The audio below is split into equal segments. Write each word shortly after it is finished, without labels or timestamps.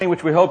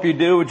Which we hope you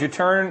do. Would you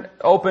turn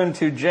open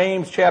to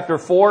James chapter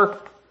 4?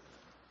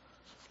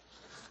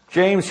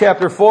 James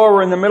chapter 4,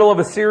 we're in the middle of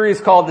a series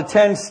called The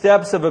 10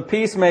 Steps of a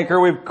Peacemaker.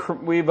 We've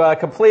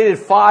completed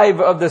 5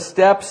 of the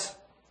steps.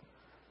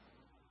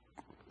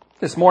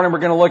 This morning we're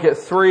going to look at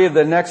 3 of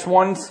the next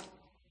ones.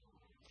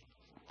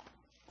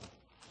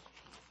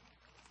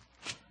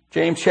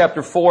 James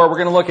chapter 4, we're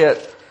going to look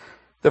at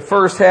the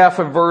first half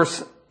of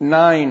verse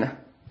 9.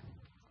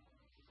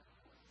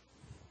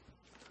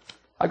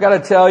 I've got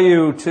to tell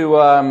you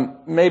to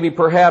maybe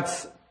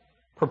perhaps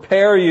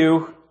prepare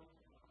you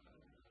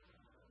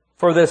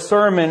for this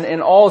sermon.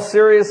 In all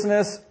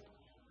seriousness, it's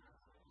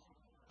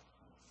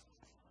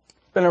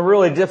been a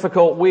really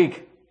difficult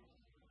week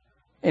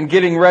in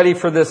getting ready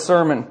for this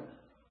sermon.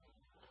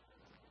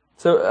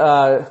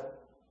 So,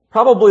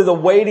 probably the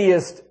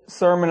weightiest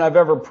sermon I've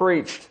ever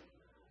preached.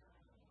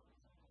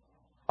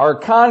 Our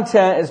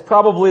content is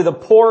probably the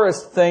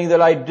poorest thing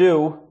that I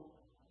do.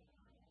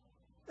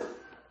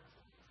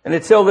 And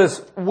until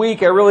this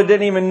week, I really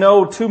didn't even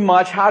know too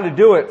much how to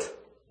do it.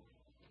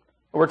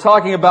 We're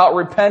talking about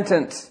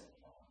repentance.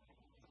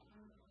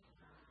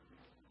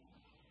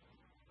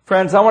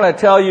 Friends, I want to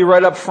tell you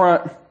right up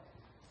front,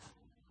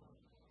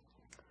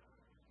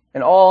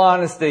 in all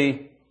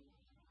honesty,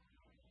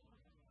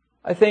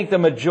 I think the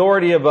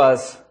majority of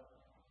us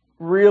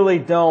really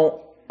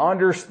don't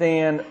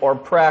understand or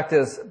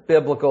practice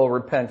biblical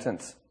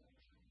repentance.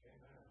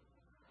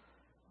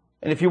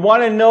 And if you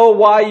want to know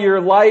why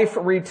your life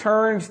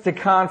returns to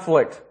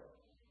conflict,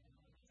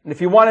 and if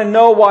you want to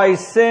know why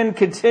sin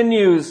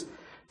continues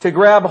to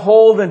grab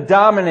hold and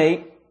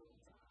dominate,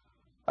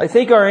 I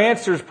think our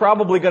answer is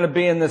probably going to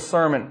be in this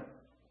sermon.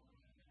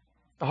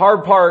 The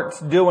hard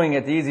part's doing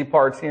it, the easy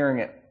part's hearing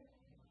it.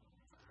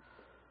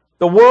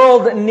 The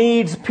world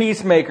needs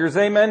peacemakers,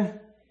 amen?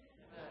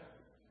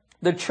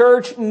 The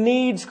church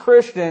needs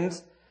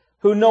Christians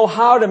who know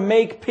how to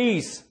make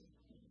peace.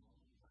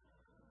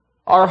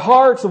 Our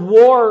hearts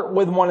war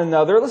with one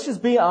another. Let's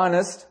just be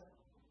honest.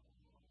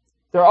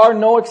 There are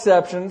no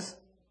exceptions.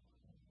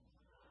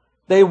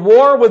 They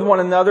war with one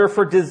another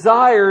for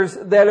desires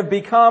that have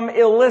become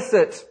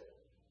illicit.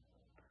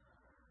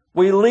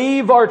 We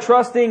leave our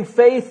trusting,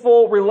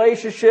 faithful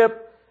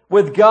relationship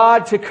with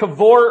God to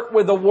cavort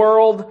with the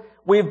world.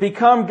 We've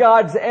become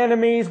God's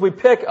enemies. We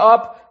pick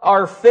up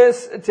our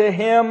fists to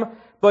Him.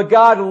 But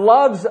God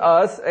loves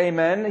us,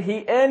 amen.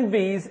 He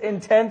envies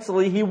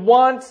intensely. He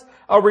wants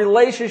a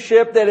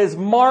relationship that is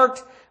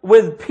marked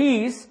with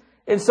peace.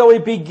 And so He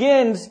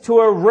begins to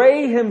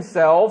array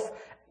Himself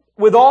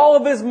with all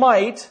of His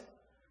might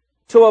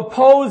to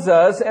oppose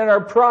us and our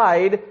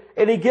pride.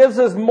 And He gives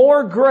us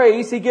more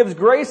grace. He gives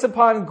grace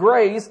upon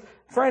grace.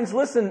 Friends,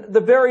 listen,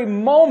 the very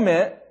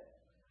moment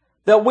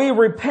that we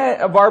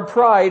repent of our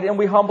pride and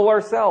we humble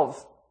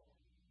ourselves.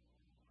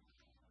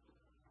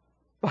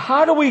 But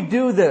how do we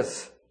do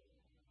this?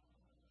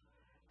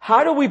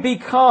 How do we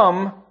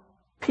become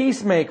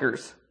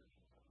peacemakers?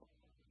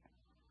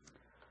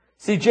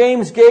 See,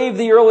 James gave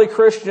the early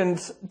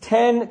Christians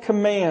 10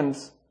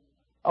 commands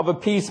of a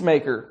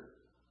peacemaker.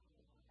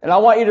 And I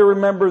want you to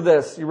remember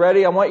this. You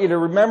ready? I want you to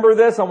remember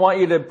this. I want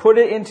you to put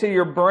it into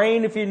your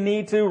brain if you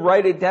need to.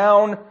 Write it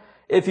down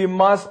if you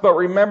must. But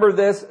remember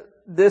this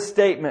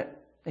statement.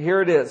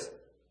 Here it is.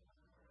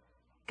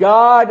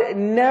 God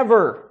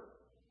never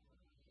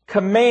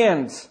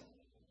commands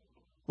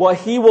what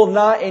He will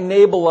not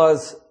enable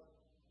us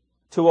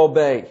to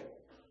obey.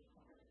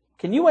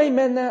 Can you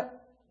amen that?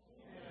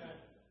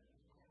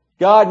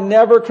 God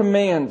never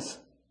commands.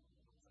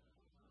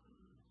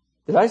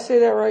 Did I say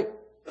that right?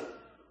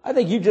 I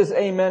think you just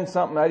amen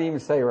something I didn't even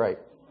say right.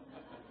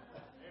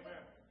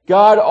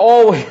 God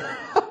always...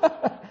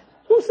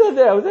 Who said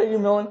that? Was that you,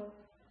 Millen?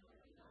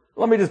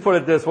 Let me just put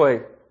it this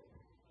way.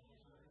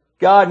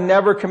 God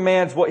never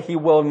commands what He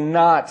will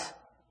not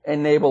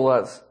enable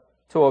us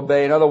to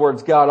obey. In other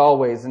words, God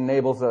always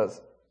enables us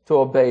to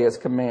obey His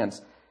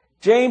commands.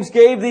 James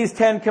gave these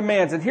 10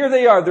 commands, and here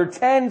they are. They're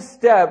 10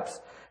 steps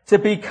to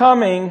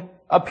becoming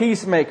a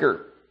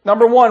peacemaker.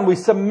 Number 1, we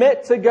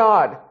submit to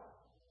God.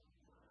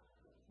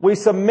 We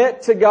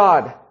submit to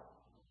God,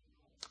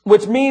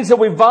 which means that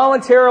we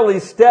voluntarily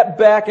step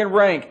back in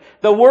rank.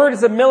 The word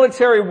is a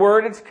military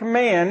word. It's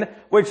command,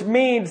 which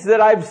means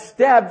that I've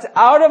stepped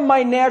out of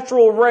my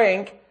natural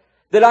rank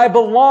that I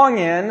belong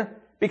in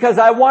because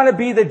I want to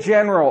be the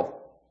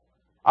general.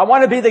 I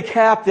want to be the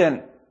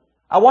captain.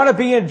 I want to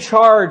be in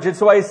charge, and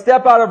so I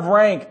step out of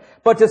rank.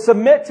 But to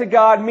submit to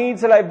God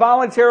means that I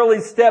voluntarily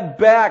step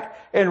back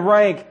in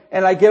rank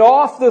and I get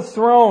off the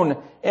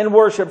throne in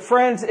worship.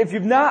 Friends, if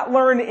you've not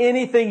learned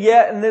anything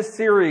yet in this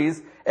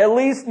series, at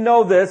least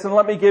know this, and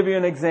let me give you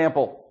an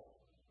example.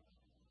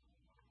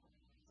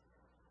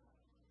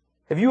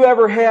 Have you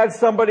ever had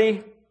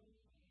somebody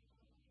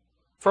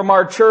from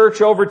our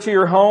church over to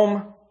your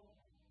home,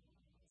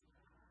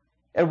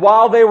 and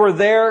while they were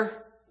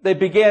there, they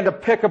began to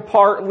pick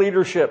apart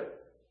leadership?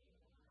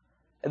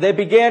 They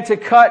began to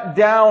cut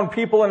down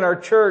people in our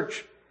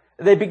church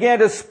They began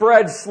to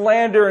spread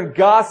slander and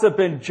gossip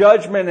and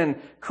judgment and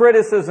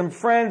criticism.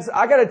 Friends,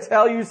 I got to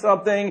tell you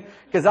something,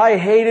 because I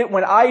hate it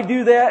when I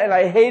do that, and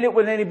I hate it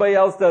when anybody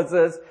else does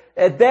this.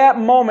 At that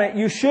moment,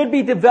 you should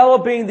be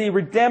developing the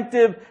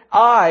redemptive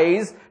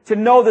eyes to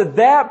know that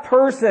that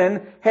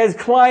person has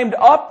climbed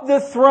up the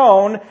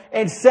throne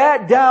and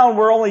sat down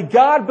where only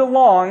God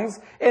belongs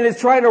and is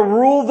trying to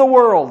rule the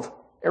world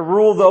and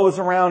rule those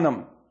around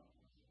him.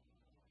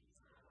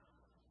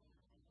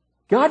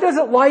 God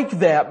doesn't like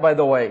that, by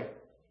the way.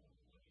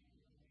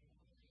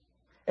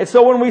 And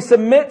so when we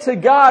submit to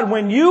God,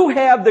 when you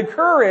have the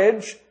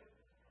courage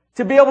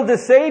to be able to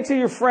say to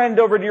your friend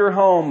over to your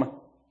home,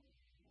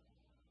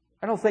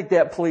 I don't think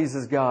that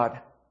pleases God.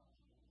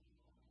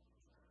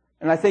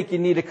 And I think you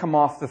need to come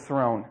off the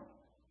throne.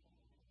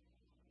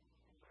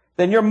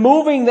 Then you're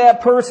moving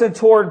that person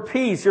toward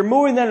peace. You're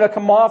moving them to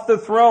come off the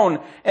throne.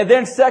 And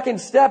then second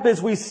step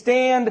is we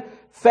stand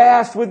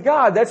fast with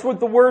God. That's what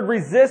the word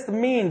resist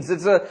means.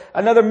 It's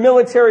another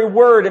military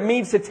word. It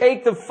means to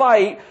take the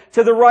fight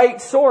to the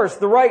right source.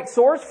 The right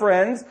source,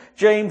 friends,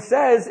 James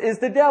says, is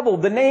the devil.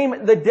 The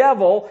name the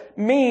devil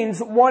means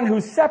one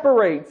who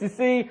separates. You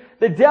see,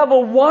 the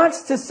devil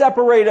wants to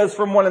separate us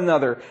from one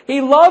another.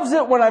 He loves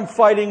it when I'm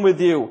fighting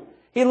with you.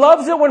 He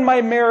loves it when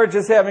my marriage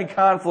is having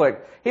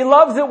conflict. He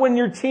loves it when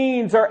your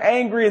teens are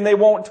angry and they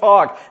won't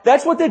talk.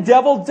 That's what the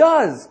devil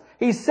does.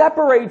 He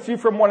separates you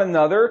from one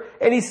another,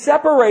 and he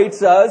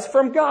separates us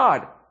from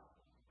God.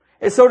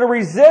 And so to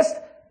resist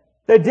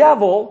the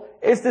devil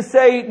is to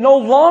say, no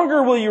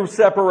longer will you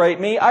separate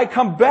me. I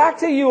come back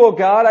to you, O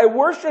God. I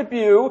worship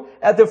you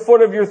at the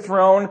foot of your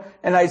throne,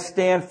 and I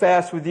stand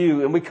fast with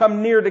you. And we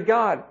come near to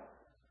God.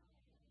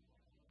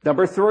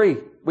 Number 3,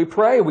 we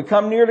pray. We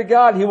come near to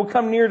God. He will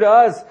come near to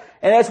us.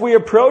 And as we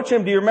approach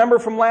him, do you remember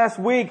from last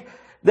week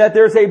that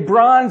there's a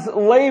bronze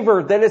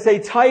laver that is a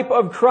type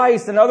of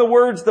Christ? In other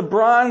words, the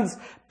bronze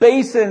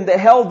basin that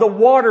held the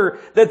water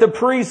that the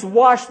priests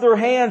washed their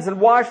hands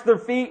and washed their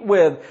feet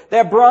with.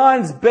 That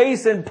bronze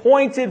basin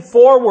pointed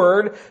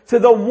forward to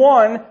the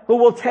one who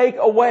will take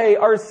away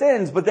our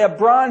sins. But that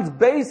bronze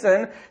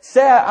basin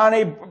sat on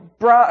a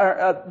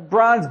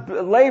bronze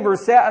laver,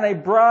 sat on a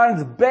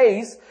bronze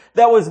base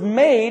that was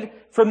made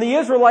from the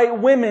Israelite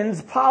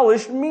women's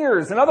polished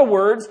mirrors. In other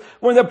words,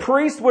 when the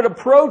priest would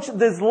approach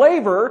this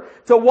laver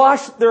to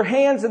wash their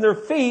hands and their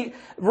feet,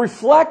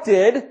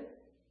 reflected,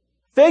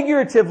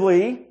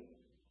 figuratively,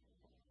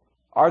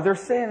 are their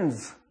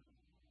sins.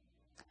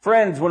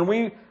 Friends, when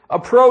we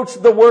approach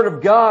the Word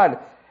of God,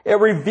 it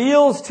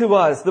reveals to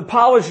us, the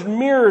polished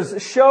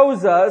mirrors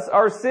shows us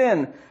our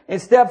sin. In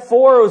step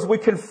 4 is we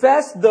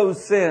confess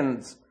those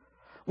sins.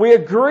 We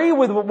agree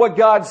with what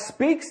God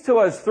speaks to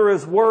us through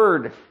His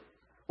Word.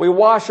 We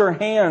wash our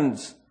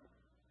hands.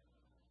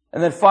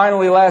 And then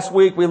finally, last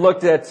week, we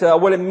looked at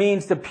what it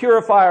means to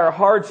purify our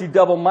hearts, you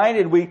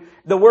double-minded.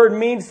 The word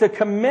means to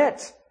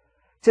commit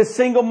to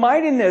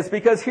single-mindedness,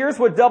 because here's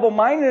what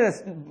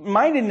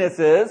double-mindedness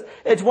is.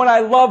 It's when I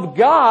love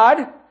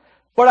God,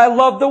 but I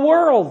love the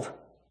world.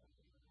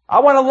 I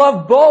want to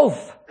love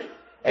both.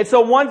 And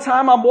so one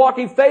time I'm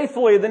walking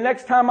faithfully, the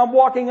next time I'm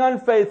walking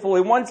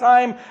unfaithfully. One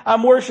time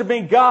I'm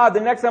worshiping God, the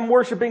next I'm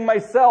worshiping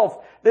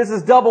myself. This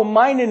is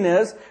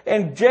double-mindedness.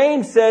 And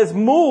James says,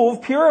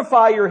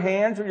 purify your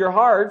hands or your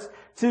hearts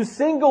to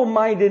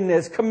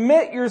single-mindedness.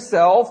 Commit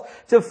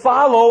yourself to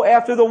follow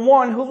after the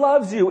one who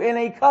loves you in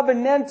a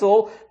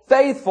covenantal,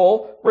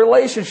 faithful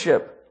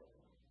relationship.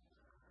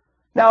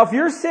 Now, if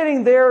you're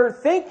sitting there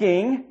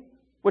thinking,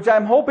 which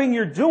I'm hoping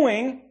you're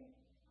doing,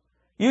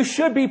 you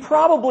should be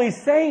probably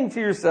saying to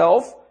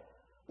yourself,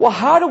 well,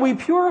 how do we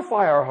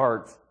purify our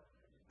hearts?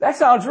 That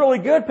sounds really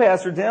good,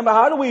 Pastor Tim, but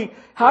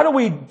how do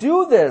we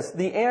do this?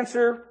 The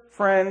answer,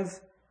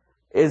 friends,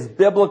 is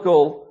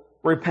biblical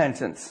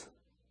repentance.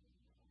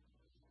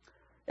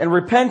 And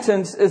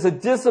repentance is a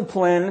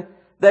discipline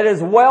that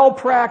is well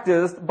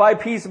practiced by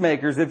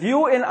peacemakers. If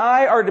you and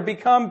I are to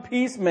become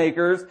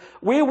peacemakers,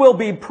 we will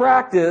be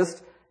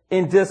practiced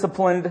in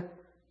discipline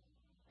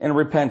and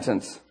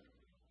repentance.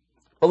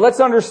 But let's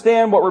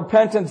understand what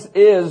repentance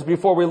is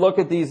before we look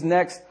at these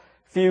next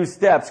few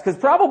steps. Because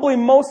probably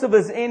most of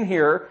us in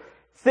here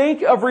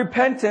think of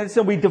repentance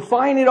and we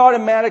define it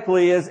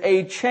automatically as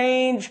a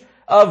change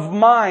of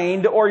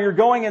mind, or you're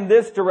going in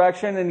this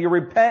direction and you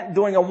repent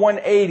doing a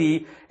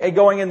 180 and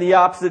going in the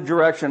opposite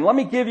direction. Let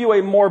me give you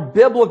a more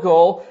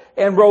biblical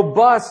and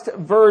robust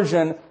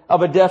version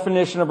of a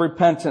definition of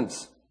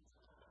repentance.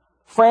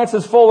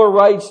 Francis Fuller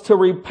writes, to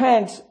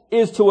repent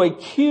is to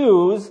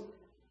accuse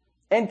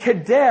and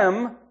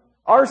condemn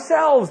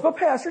ourselves. But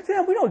Pastor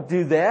Tim, we don't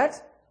do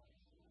that.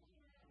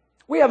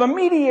 We have a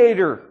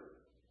mediator.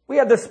 We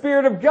have the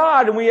Spirit of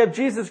God, and we have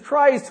Jesus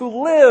Christ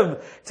who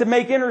lived to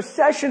make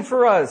intercession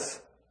for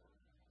us.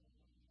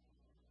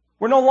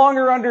 We're no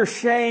longer under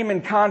shame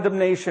and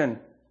condemnation.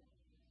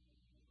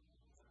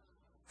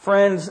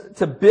 Friends,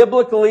 to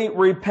biblically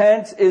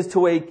repent is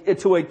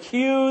to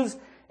accuse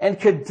and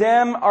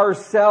condemn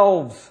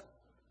ourselves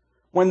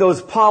when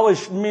those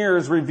polished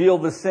mirrors reveal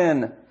the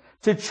sin.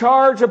 To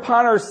charge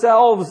upon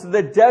ourselves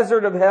the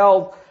desert of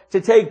hell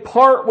to take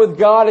part with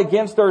God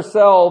against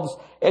ourselves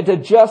and to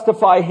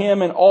justify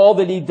Him in all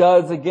that He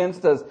does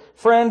against us.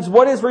 Friends,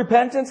 what is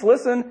repentance?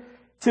 Listen,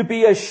 to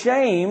be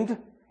ashamed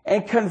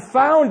and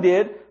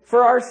confounded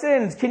for our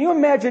sins. Can you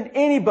imagine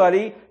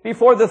anybody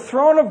before the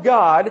throne of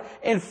God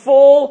in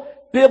full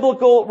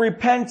biblical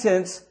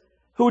repentance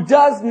who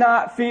does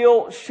not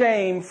feel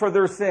shame for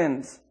their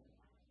sins?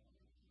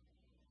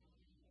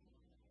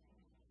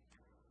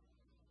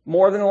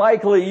 More than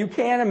likely, you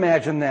can't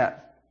imagine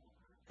that.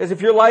 Because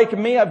if you're like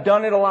me, I've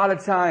done it a lot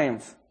of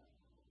times.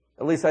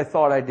 At least I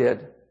thought I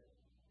did.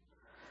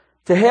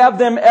 To have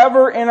them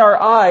ever in our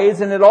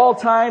eyes and at all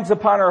times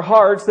upon our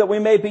hearts, that we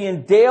may be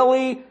in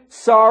daily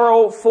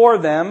sorrow for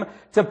them,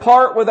 to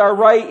part with our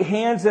right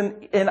hands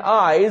and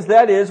eyes,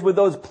 that is, with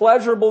those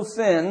pleasurable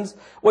sins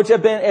which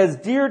have been as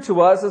dear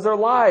to us as our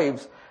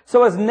lives,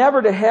 so as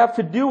never to have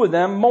to do with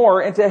them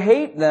more, and to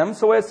hate them,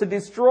 so as to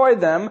destroy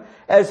them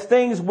as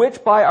things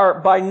which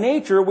by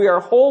nature we are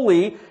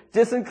wholly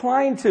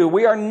disinclined to.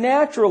 We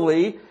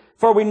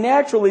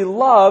naturally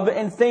love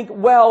and think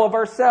well of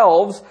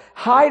ourselves,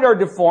 hide our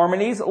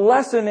deformities,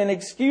 lessen and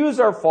excuse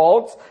our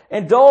faults,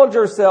 indulge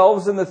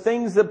ourselves in the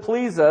things that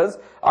please us,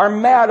 are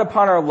mad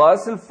upon our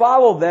lusts, and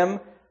follow them,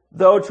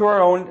 though to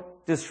our own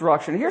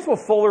destruction. Here's what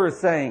Fuller is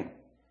saying.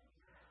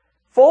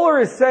 Fuller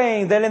is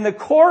saying that in the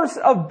course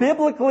of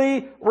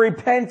biblically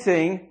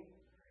repenting,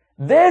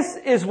 this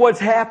is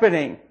what's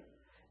happening.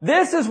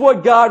 This is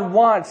what God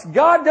wants.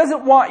 God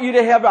doesn't want you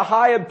to have a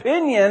high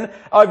opinion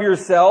of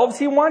yourselves.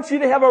 He wants you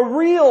to have a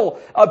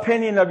real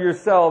opinion of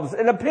yourselves.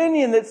 An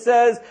opinion that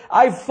says,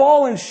 I've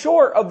fallen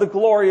short of the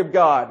glory of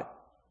God.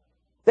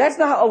 That's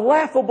not a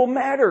laughable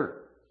matter.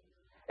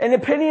 An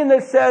opinion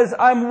that says,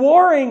 I'm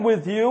warring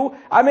with you,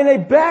 I'm in a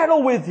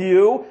battle with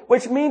you,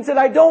 which means that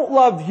I don't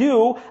love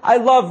you, I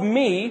love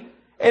me.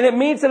 And it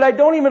means that I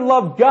don't even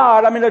love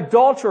God, I'm an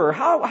adulterer.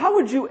 How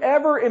would you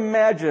ever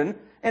imagine,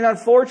 and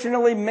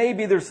unfortunately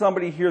maybe there's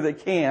somebody here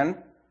that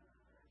can,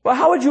 but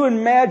how would you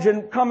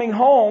imagine coming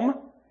home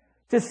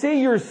to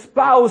see your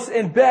spouse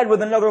in bed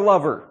with another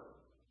lover?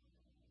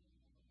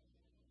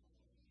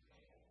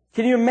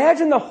 Can you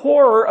imagine the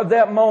horror of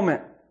that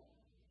moment?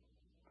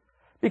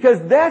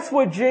 Because that's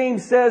what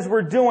James says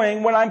we're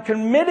doing when I'm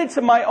committed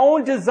to my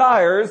own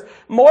desires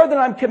more than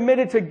I'm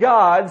committed to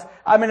God's.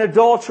 I'm an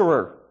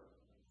adulterer.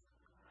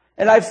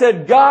 And I've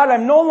said, God,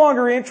 I'm no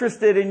longer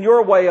interested in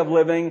your way of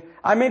living.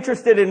 I'm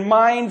interested in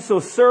mine,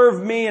 so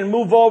serve me and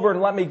move over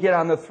and let me get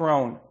on the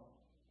throne.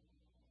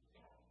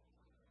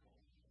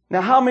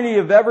 Now, how many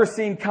have ever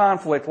seen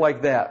conflict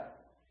like that?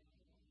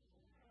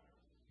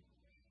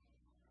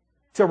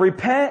 To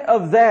repent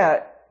of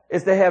that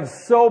is to have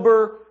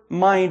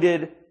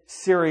sober-minded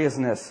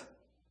seriousness.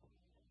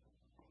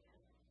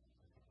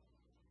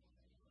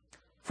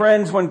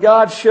 Friends, when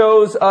God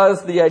shows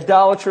us the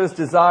idolatrous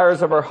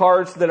desires of our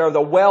hearts that are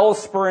the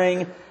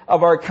wellspring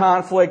of our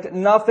conflict,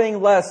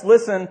 nothing less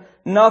than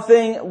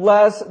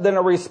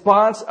a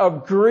response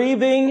of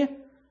grieving,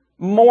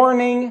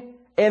 mourning,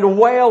 and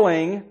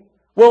wailing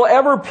will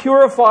ever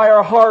purify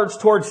our hearts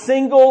towards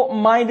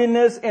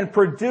single-mindedness and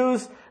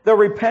produce the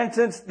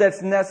repentance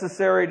that's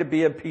necessary to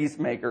be a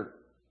peacemaker.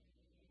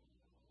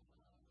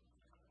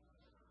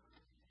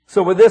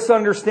 So with this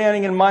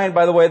understanding in mind,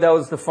 by the way, that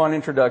was the fun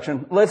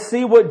introduction. Let's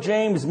see what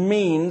James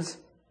means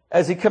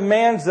as he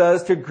commands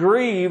us to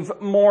grieve,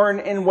 mourn,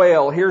 and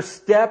wail. Here's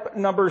step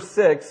number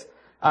 6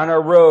 on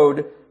our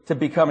road to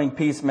becoming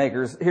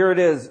peacemakers. Here it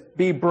is.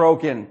 Be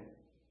broken.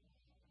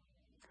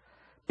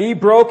 Be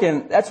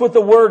broken. That's what the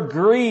word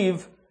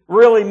grieve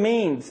really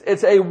means.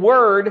 It's a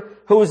word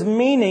whose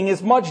meaning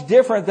is much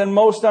different than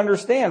most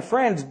understand.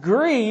 Friends,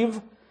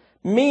 grieve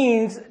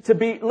means to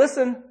be,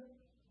 listen,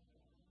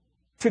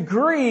 to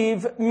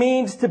grieve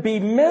means to be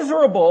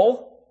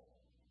miserable.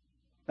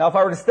 Now, if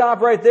I were to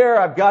stop right there,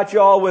 I've got you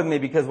all with me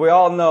because we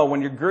all know when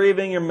you're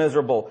grieving, you're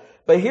miserable.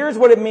 But here's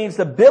what it means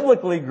to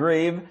biblically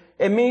grieve.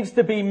 It means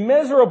to be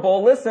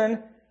miserable,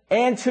 listen,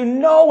 and to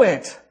know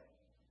it.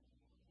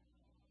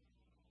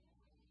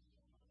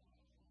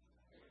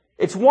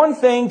 It's one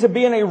thing to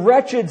be in a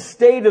wretched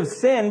state of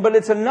sin, but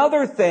it's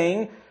another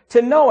thing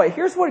to know it.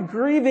 Here's what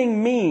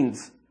grieving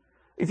means.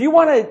 If you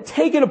want to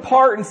take it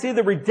apart and see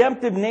the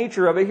redemptive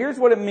nature of it, here's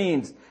what it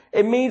means.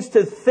 It means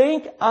to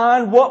think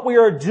on what we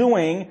are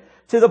doing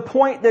to the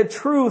point that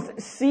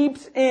truth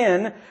seeps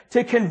in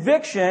to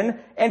conviction,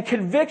 and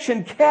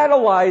conviction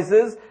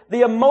catalyzes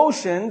the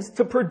emotions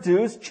to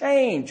produce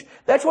change.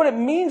 That's what it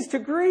means to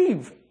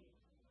grieve.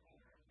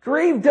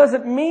 Grieve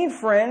doesn't mean,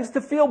 friends,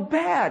 to feel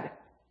bad.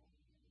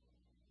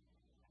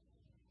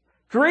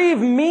 Grieve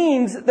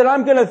means that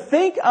I'm going to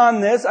think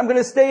on this. I'm going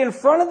to stay in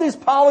front of these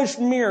polished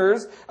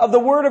mirrors of the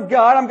Word of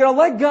God. I'm going to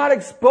let God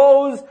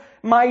expose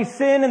my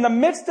sin in the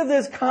midst of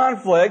this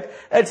conflict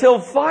until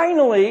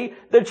finally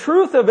the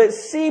truth of it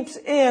seeps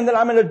in that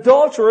I'm an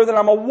adulterer, that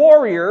I'm a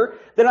warrior,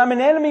 that I'm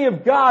an enemy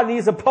of God and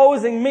He's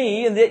opposing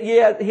me, and that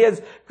He has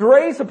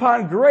grace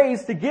upon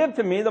grace to give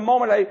to me the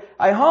moment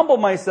I humble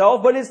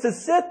myself. But it's to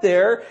sit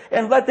there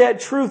and let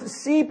that truth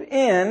seep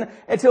in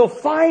until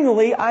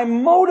finally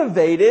I'm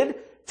motivated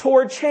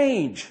toward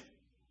change.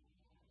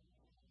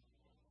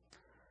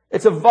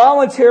 It's a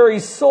voluntary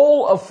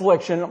soul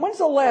affliction. When's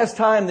the last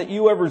time that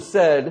you ever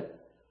said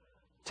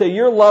to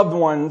your loved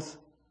ones,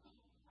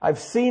 I've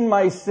seen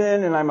my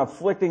sin and I'm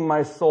afflicting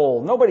my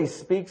soul? Nobody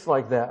speaks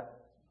like that.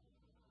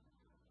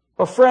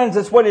 But friends,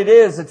 it's what it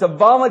is. It's a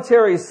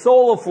voluntary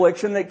soul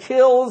affliction that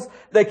kills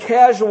the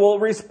casual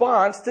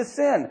response to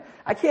sin.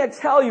 I can't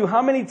tell you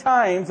how many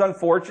times,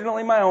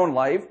 unfortunately in my own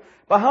life,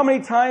 but how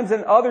many times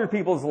in other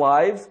people's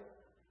lives,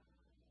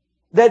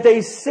 that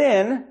they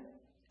sin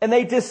and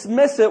they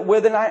dismiss it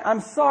with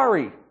I'm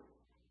sorry.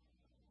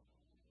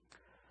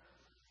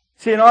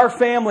 See, in our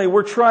family,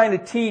 we're trying to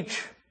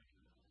teach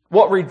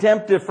what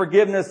redemptive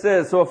forgiveness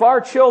is. So if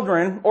our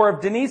children, or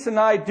if Denise and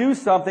I do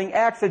something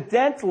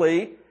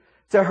accidentally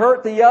to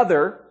hurt the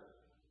other,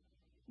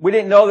 we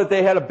didn't know that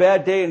they had a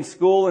bad day in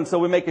school, and so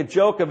we make a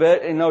joke of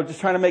it, just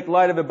trying to make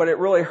light of it, but it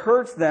really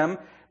hurts them.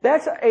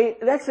 That's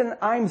an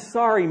I'm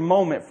sorry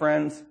moment,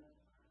 friends.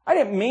 I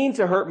didn't mean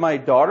to hurt my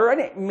daughter. I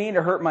didn't mean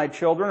to hurt my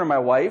children or my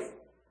wife.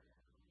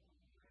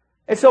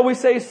 And so we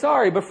say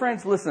sorry. But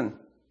friends, listen.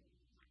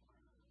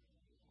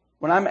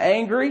 When I'm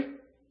angry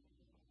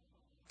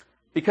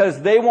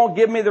because they won't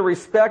give me the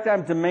respect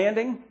I'm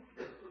demanding,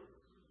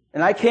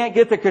 and I can't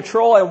get the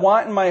control I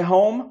want in my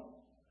home,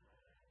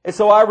 and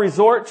so I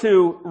resort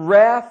to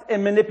wrath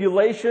and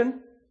manipulation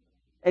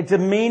and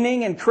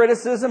demeaning and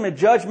criticism and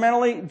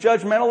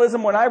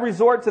judgmentalism. When I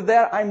resort to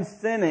that, I'm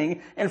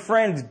sinning. And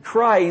friends,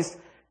 Christ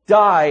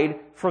died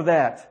for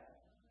that.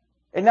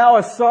 And now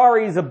a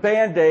sorry is a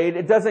Band-Aid.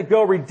 It doesn't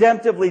go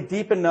redemptively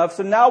deep enough.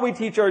 So now we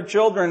teach our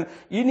children,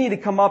 you need to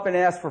come up and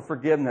ask for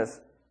forgiveness.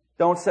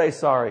 Don't say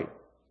sorry.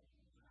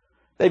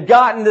 They've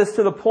gotten this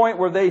to the point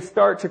where they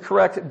start to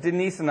correct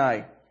Denise and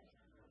I,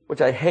 which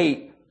I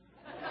hate.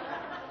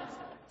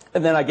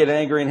 And then I get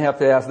angry and have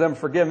to ask them,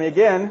 forgive me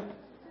again.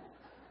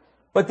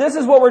 But this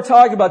is what we're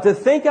talking about, to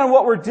think on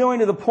what we're doing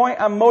to the point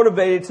I'm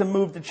motivated to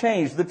move to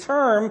change. The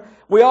term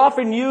we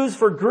often use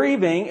for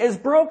grieving is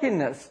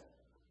brokenness.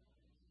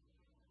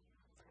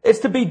 It's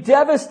to be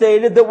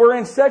devastated that we're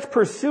in such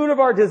pursuit of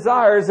our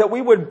desires that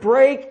we would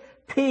break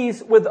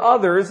peace with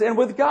others and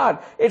with God.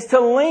 It's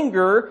to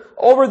linger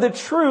over the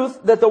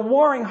truth that the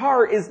warring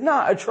heart is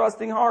not a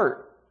trusting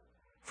heart.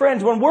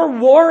 Friends, when we're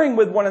warring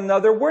with one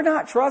another, we're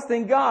not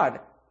trusting God.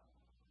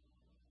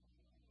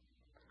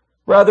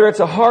 Rather, it's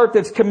a heart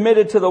that's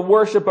committed to the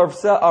worship of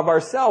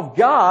ourselves.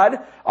 God,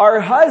 our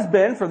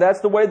husband, for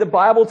that's the way the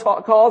Bible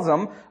calls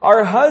him,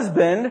 our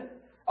husband,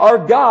 our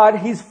God,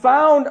 He's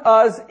found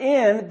us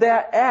in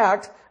that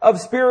act of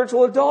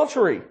spiritual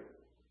adultery.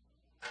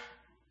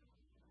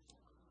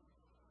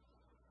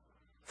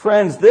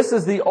 Friends, this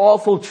is the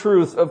awful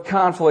truth of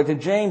conflict.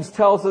 And James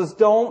tells us,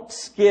 don't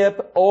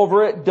skip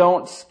over it.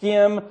 Don't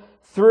skim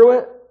through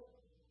it.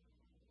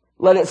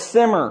 Let it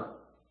simmer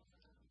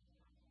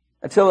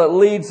until it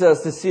leads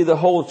us to see the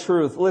whole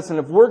truth. Listen,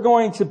 if we're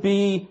going to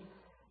be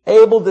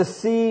able to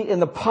see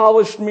in the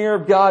polished mirror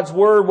of God's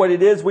Word what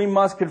it is we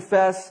must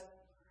confess,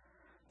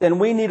 then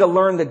we need to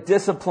learn the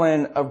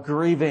discipline of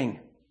grieving.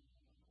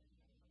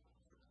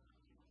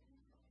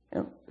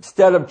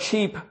 Instead of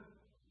cheap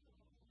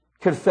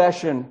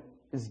confession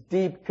is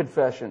deep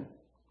confession.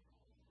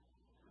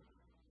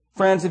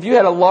 Friends, if you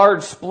had a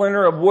large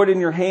splinter of wood in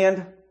your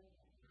hand,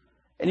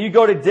 and you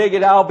go to dig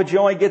it out, but you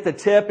only get the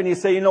tip, and you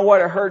say, you know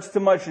what, it hurts too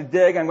much to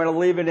dig, I'm going to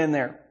leave it in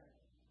there.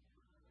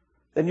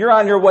 Then you're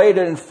on your way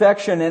to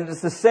infection, and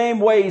it's the same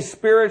way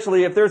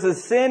spiritually. If there's a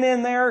sin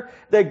in there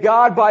that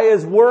God by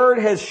His Word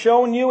has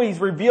shown you, He's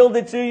revealed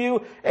it to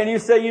you, and you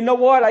say, you know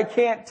what, I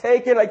can't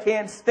take it, I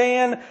can't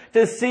stand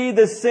to see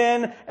the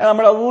sin, and I'm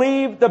going to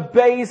leave the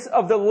base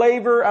of the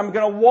laver, I'm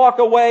going to walk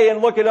away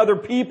and look at other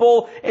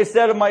people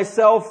instead of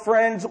myself.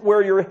 Friends,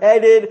 where you're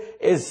headed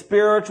is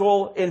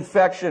spiritual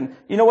infection.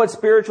 You know what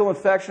spiritual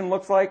infection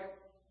looks like?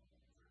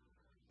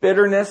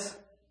 Bitterness,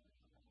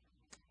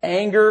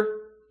 anger,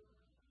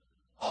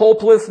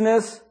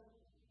 hopelessness,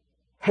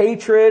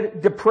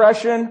 hatred,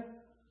 depression,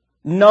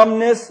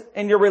 numbness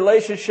in your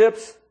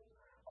relationships,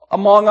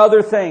 among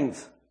other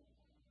things.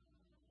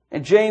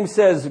 And James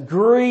says,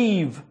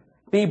 grieve,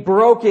 be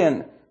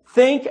broken.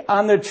 Think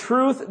on the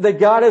truth that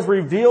God has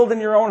revealed in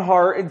your own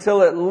heart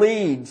until it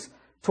leads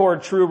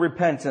toward true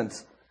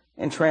repentance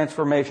and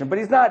transformation. But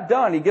He's not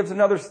done. He gives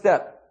another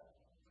step.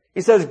 He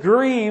says,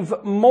 grieve,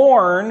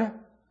 mourn,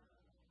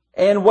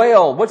 and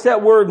wail. What's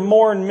that word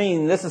mourn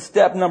mean? This is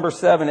step number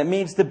 7. It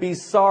means to be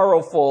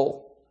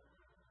sorrowful.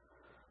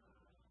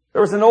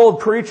 There was an old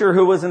preacher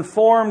who was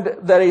informed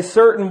that a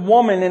certain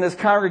woman in his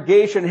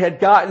congregation had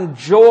gotten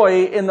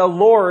joy in the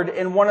Lord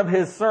in one of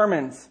his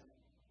sermons.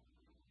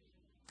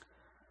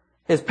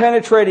 His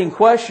penetrating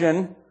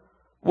question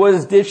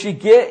was, did she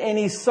get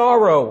any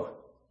sorrow?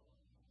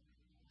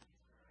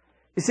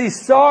 You see,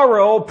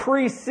 sorrow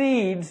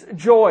precedes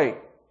joy.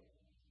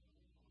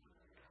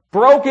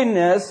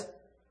 Brokenness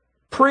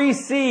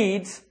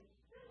precedes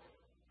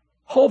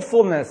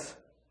hopefulness.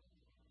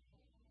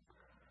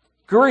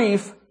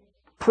 Grief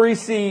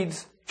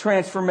precedes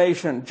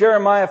transformation.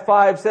 Jeremiah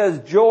 5 says,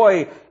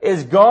 joy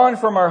is gone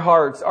from our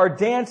hearts. Our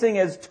dancing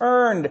has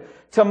turned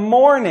to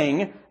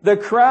mourning. The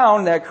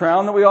crown, that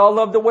crown that we all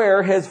love to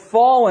wear, has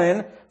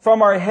fallen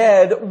from our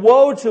head.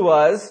 Woe to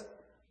us,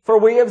 for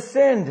we have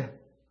sinned.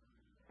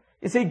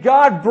 You see,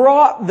 God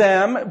brought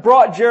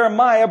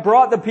Jeremiah,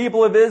 brought the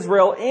people of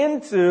Israel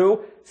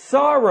into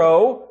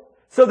sorrow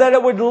so that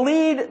it would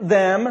lead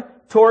them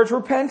towards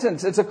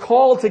repentance. It's a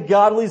call to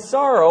godly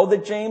sorrow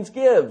that James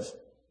gives.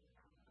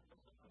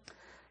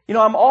 You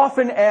know, I'm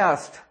often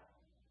asked,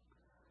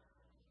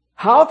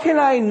 how can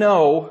I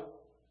know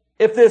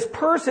if this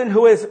person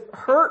who has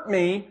hurt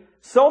me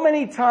so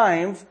many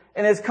times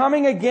and is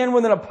coming again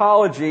with an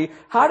apology,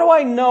 how do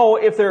I know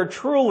if they're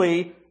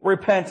truly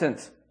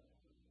repentant?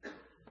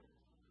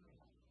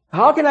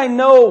 How can I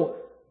know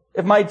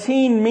if my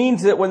teen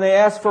means it when they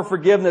ask for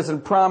forgiveness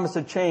and promise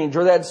to change,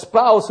 or that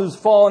spouse who's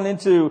fallen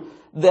into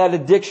that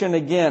addiction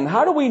again?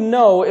 How do we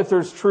know if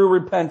there's true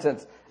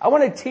repentance? I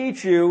want to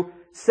teach you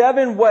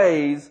 7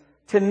 ways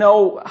to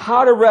know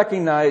how to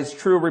recognize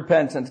true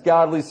repentance,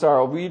 godly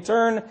sorrow. Will you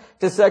turn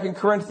to 2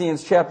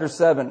 Corinthians chapter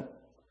 7?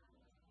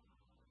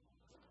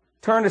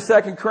 Turn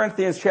to 2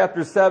 Corinthians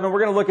chapter 7. We're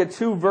going to look at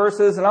 2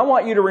 verses, and I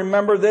want you to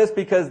remember this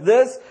because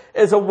this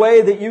is a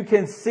way that you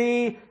can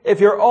see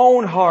if your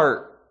own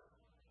heart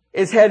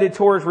is headed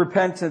towards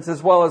repentance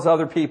as well as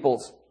other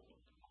people's.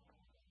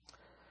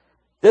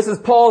 This is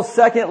Paul's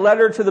second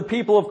letter to the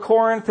people of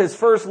Corinth. His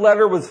first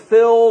letter was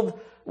filled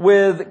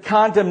with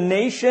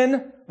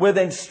condemnation, with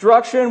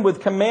instruction,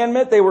 with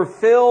commandment. They were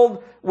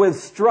filled with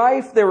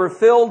strife. They were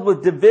filled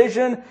with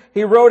division.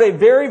 He wrote a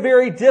very,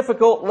 very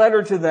difficult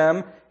letter to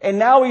them. And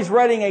now he's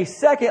writing a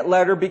second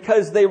letter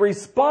because they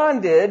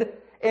responded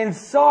in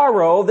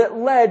sorrow that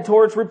led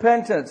towards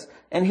repentance.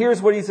 And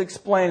here's what he's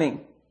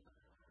explaining.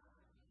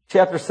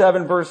 Chapter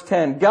 7, verse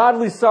 10.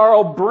 Godly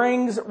sorrow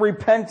brings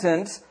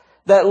repentance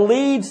that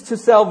leads to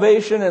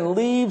salvation and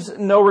leaves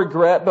no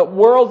regret, but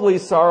worldly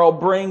sorrow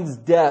brings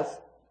death.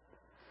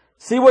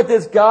 See what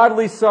this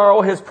godly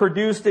sorrow has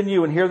produced in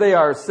you. And here they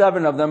are,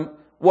 7 of them.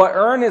 What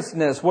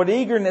earnestness, what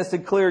eagerness to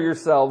clear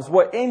yourselves,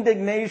 what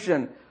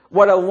indignation,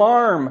 what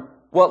alarm,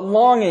 what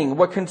longing,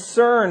 what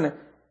concern,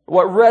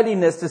 what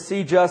readiness to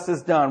see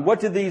justice done. What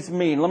do these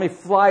mean? Let me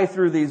fly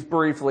through these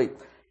briefly.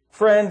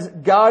 Friends,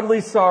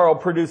 godly sorrow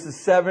produces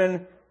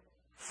 7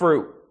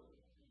 fruit.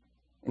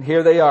 And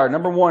here they are.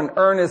 Number 1,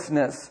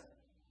 earnestness.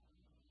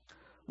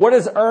 What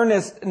does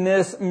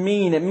earnestness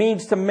mean? It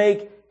means to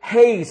make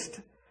haste.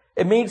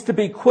 It means to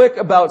be quick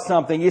about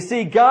something. You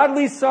see,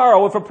 godly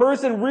sorrow, if a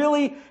person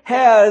really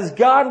has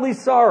godly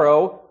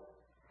sorrow,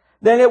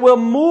 then it will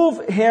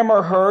move him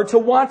or her to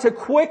want to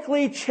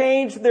quickly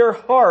change their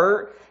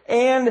heart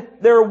and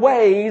their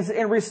ways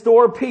and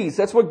restore peace.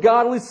 That's what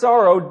godly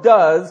sorrow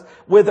does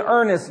with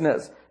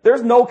earnestness.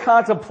 There's no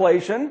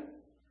contemplation.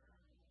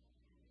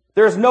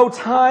 There's no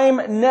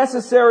time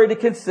necessary to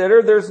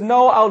consider. There's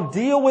no, I'll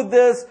deal with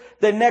this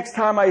the next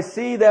time I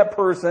see that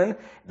person.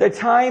 The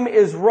time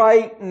is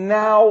right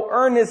now.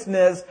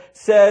 Earnestness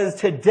says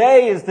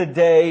today is the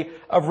day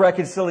of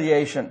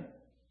reconciliation.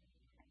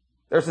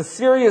 There's a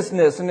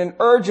seriousness and an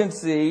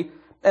urgency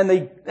in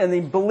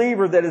the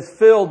believer that is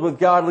filled with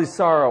godly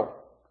sorrow.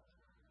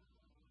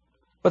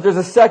 But there's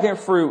a second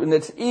fruit, and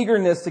it's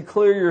eagerness to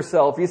clear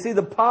yourself. You see,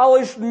 the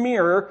polished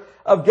mirror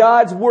of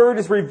God's Word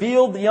has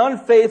revealed the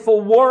unfaithful,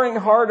 warring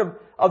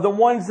heart of the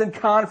ones in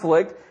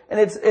conflict, and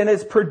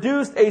it's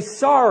produced a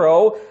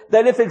sorrow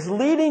that if it's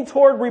leading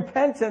toward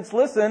repentance,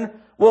 listen,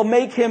 will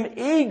make him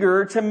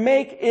eager to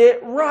make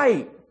it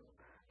right.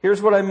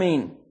 Here's what I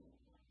mean.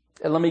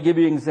 And let me give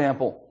you an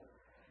example.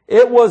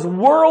 It was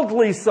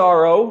worldly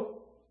sorrow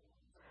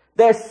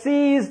that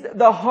seized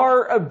the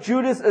heart of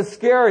Judas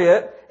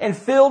Iscariot and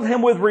filled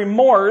him with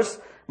remorse,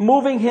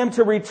 moving him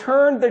to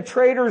return the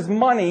traitor's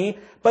money,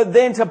 but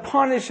then to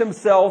punish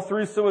himself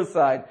through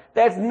suicide.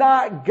 That's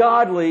not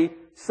godly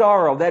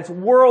sorrow. That's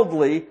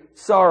worldly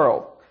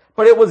sorrow.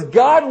 But it was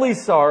godly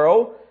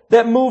sorrow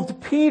that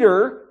moved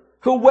Peter,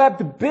 who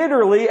wept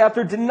bitterly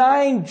after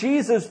denying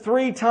Jesus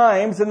 3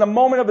 times in the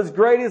moment of his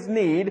greatest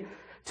need,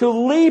 to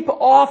leap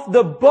off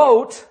the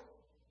boat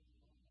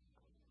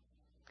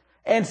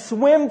and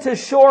swim to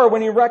shore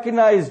when he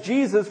recognized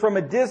Jesus from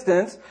a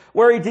distance,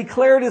 where he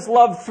declared his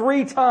love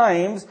 3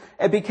 times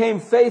and became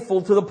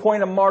faithful to the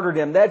point of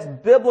martyrdom. That's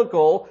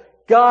biblical,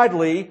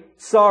 godly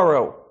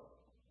sorrow.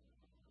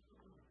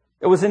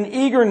 It was an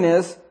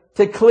eagerness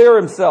to clear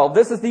himself.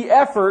 This is the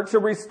effort to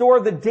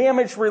restore the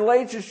damaged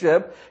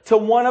relationship to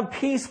one of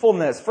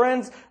peacefulness.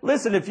 Friends,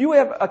 listen, if you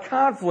have a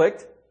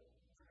conflict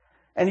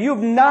and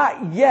you've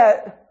not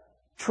yet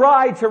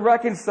tried to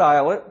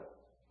reconcile it,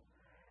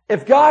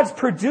 if God's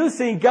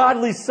producing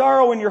godly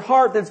sorrow in your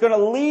heart that's going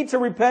to lead to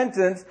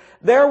repentance,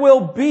 there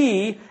will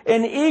be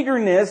an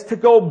eagerness to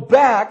go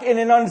back and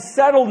an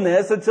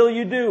unsettledness until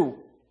you do.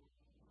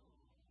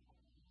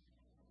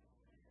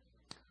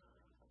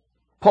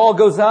 Paul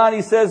goes on,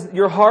 he says,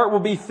 your heart will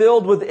be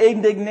filled with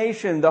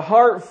indignation. The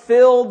heart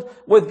filled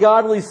with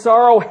godly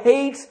sorrow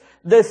hates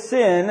the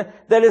sin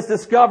that is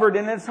discovered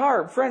in its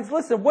heart. Friends,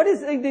 listen, what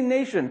is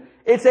indignation?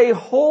 It's a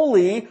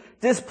holy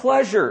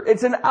displeasure.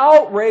 It's an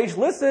outrage.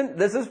 Listen,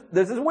 this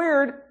is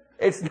weird.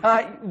 It's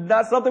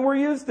not something we're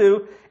used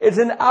to. It's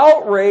an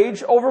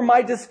outrage over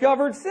my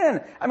discovered sin.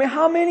 I mean,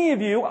 how many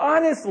of you,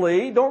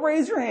 honestly, don't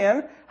raise your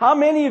hand, how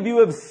many of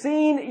you have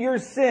seen your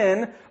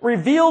sin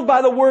revealed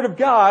by the Word of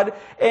God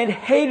and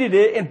hated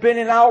it and been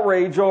in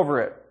outrage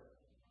over it?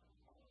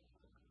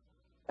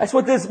 That's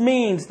what this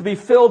means, to be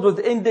filled with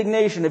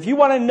indignation. If you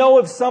want to know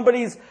if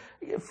somebody's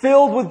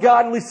filled with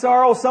godly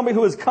sorrow, somebody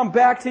who has come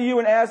back to you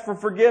and asked for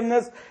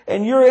forgiveness,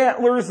 and your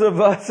antlers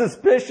of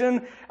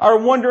suspicion are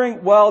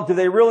wondering, well, do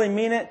they really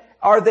mean it?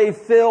 Are they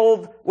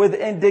filled with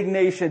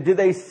indignation? Do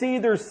they see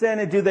their sin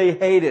and do they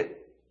hate it?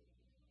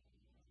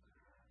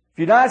 If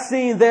you're not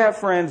seeing that,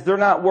 friends, they're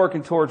not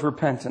working towards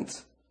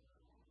repentance.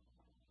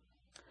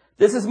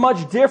 This is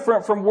much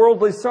different from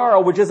worldly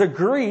sorrow, which is a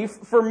grief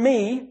for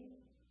me.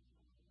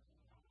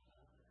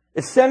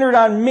 It's centered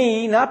on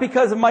me, not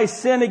because of my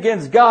sin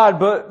against God,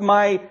 but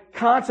my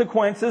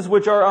consequences,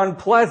 which are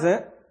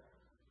unpleasant.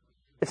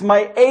 It's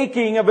my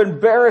aching of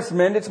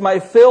embarrassment. It's my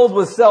filled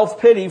with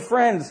self-pity.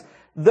 Friends,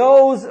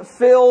 those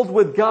filled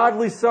with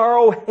godly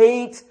sorrow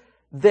hate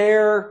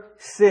their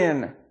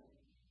sin.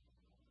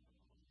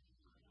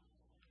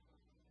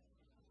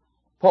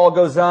 Paul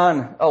goes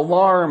on,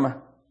 alarm.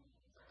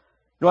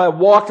 I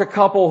walked a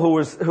couple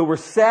who were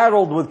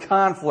saddled with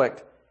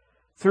conflict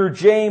through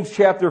James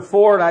chapter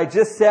 4, and I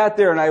just sat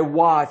there and I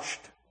watched.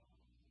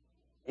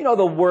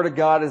 The Word of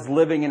God is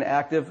living and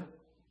active.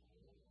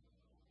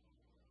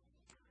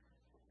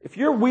 If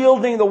you're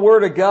wielding the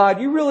Word of God,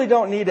 you really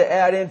don't need to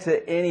add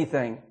into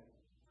anything.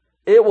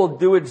 It will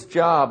do its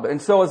job. And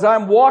so as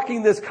I'm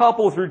walking this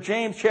couple through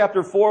James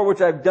chapter 4,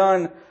 which I've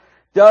done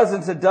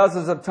dozens and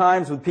dozens of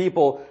times with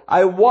people,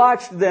 I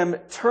watched them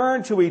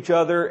turn to each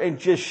other and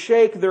just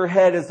shake their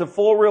head as the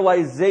full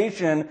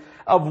realization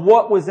of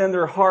what was in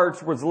their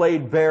hearts was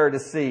laid bare to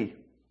see.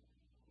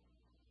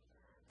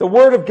 The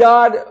Word of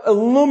God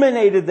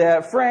illuminated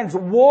that. Friends,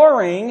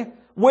 warring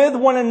with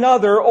one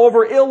another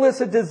over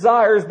illicit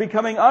desires,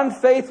 becoming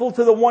unfaithful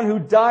to the one who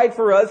died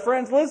for us.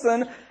 Friends,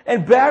 listen,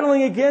 and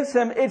battling against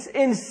Him, it's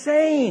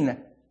insane.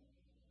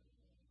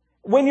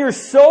 When you're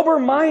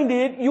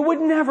sober-minded, you would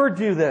never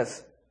do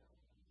this.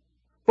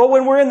 But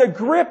when we're in the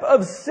grip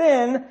of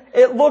sin,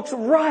 it looks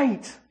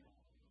right.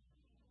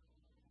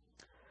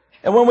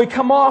 And when we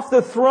come off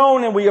the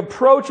throne and we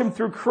approach Him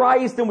through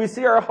Christ and we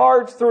see our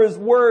hearts through His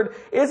Word,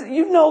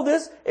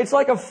 this? It's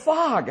like a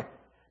fog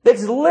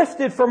that's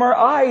lifted from our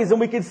eyes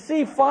and we can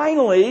see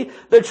finally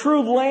the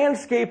true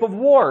landscape of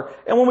war.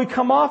 And when we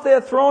come off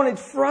that throne,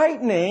 it's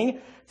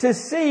frightening to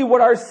see what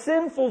our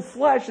sinful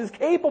flesh is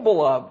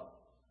capable of.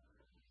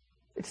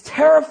 It's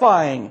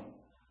terrifying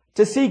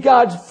to see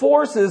God's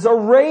forces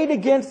arrayed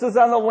against us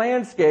on the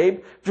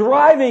landscape,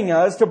 driving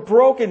us to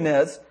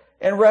brokenness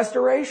and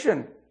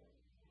restoration.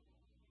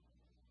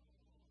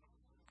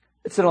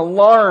 It's an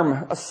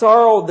alarm, a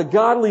sorrow. The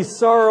godly,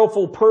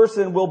 sorrowful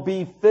person will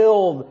be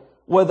filled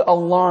with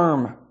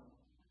alarm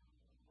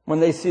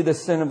when they see the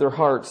sin of their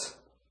hearts.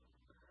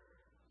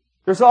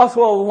 There's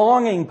also a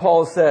longing,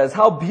 Paul says.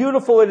 How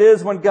beautiful it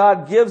is when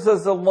God gives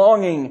us a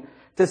longing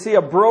to see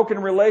a broken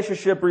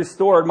relationship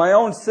restored. My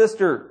own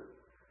sister,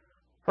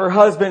 her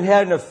husband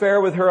had an affair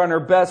with her and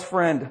her best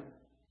friend.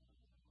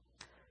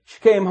 She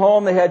came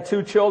home. They had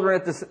 2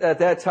 children at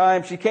that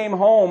time. She came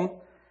home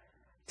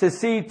to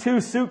see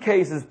 2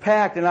 suitcases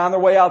packed and on their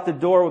way out the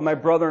door with my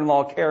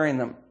brother-in-law carrying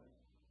them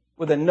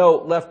with a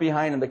note left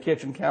behind on the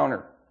kitchen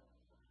counter.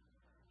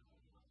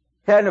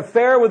 Had an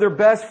affair with her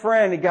best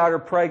friend and got her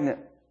pregnant.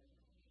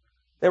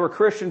 They were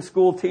Christian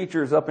school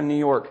teachers up in New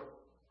York.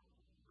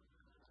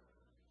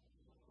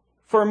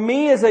 For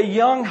me as a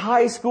young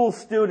high school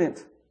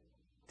student,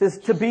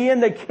 to be in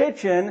the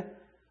kitchen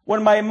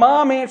when my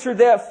mom answered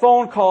that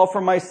phone call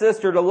from my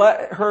sister to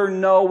let her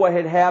know what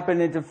had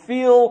happened and to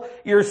feel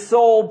your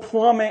soul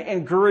plummet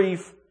in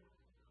grief,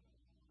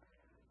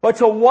 but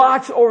to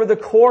watch over the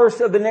course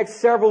of the next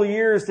several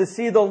years to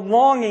see the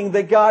longing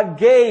that God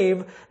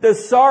gave, the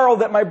sorrow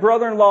that my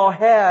brother-in-law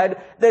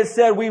had that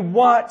said, we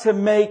want to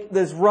make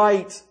this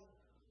right.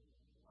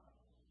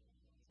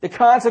 The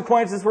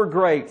consequences were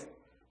great.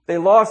 They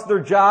lost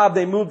their job,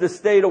 they moved the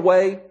state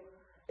away,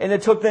 and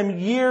it took them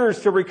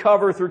years to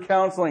recover through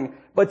counseling.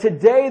 But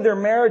today their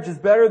marriage is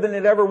better than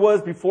it ever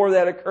was before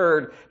that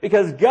occurred,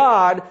 because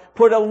God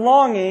put a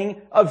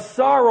longing of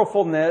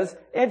sorrowfulness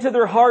into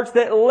their hearts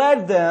that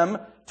led them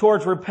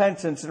towards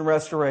repentance and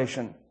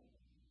restoration.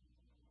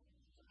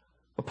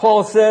 But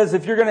Paul says,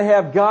 if you're going to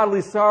have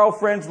godly sorrow,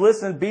 friends,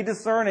 listen, be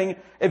discerning.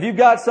 If you've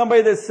got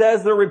somebody that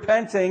says they're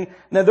repenting,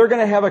 then they're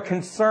going to have a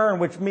concern,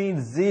 which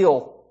means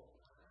zeal.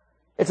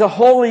 It's a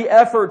holy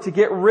effort to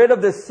get rid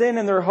of the sin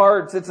in their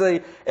hearts. It's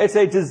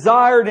a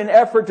desired and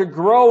effort to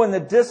grow in the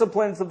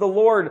disciplines of the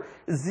Lord.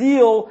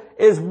 Zeal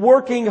is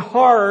working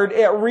hard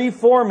at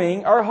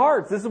reforming our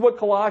hearts. This is what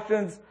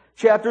Colossians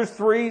chapter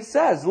 3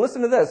 says.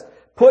 Listen to this.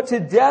 Put to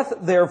death,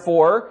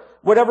 therefore,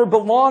 whatever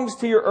belongs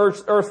to your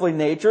earthly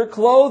nature.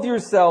 Clothe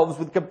yourselves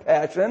with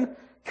compassion,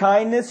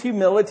 kindness,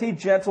 humility,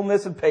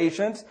 gentleness, and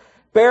patience.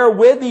 Bear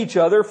with each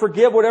other.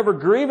 Forgive whatever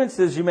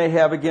grievances you may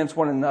have against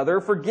one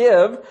another.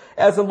 Forgive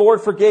as the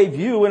Lord forgave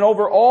you. And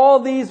over all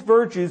these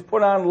virtues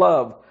put on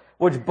love,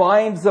 which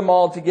binds them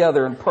all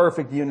together in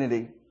perfect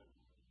unity.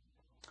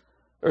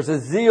 There's a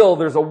zeal,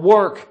 there's a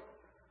work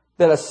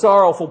that a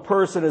sorrowful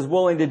person is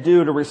willing to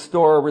do to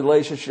restore a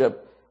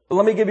relationship. But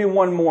let me give you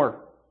one more.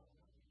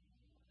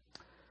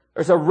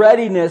 There's a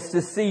readiness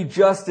to see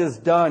justice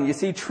done. You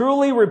see,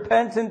 truly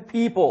repentant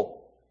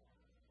people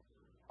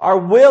are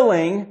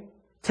willing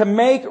to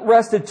make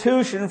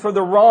restitution for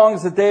the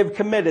wrongs that they've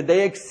committed.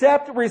 They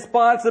accept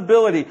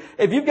responsibility.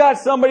 If you've got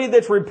somebody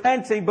that's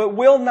repenting but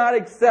will not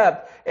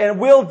accept and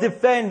will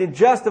defend and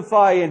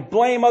justify and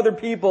blame other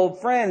people,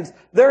 friends,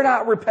 they're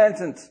not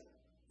repentant.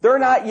 They're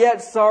not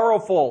yet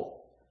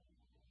sorrowful.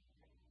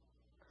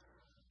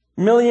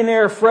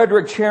 Millionaire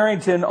Frederick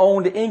Charrington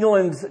owned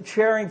England's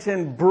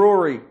Charrington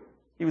Brewery.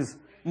 He was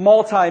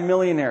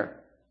multi-millionaire.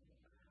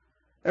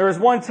 There was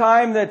one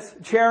time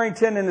that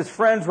Charrington and his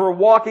friends were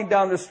walking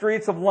down the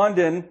streets of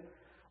London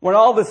when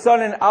all of a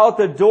sudden out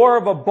the door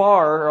of a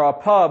bar or a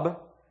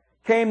pub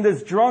came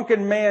this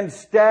drunken man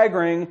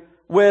staggering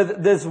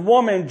with this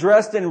woman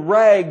dressed in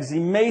rags,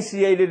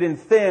 emaciated and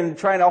thin,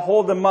 trying to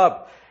hold him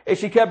up. And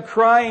she kept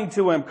crying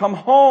to him, "Come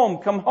home,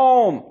 come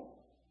home.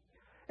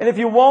 And if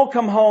you won't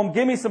come home,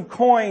 give me some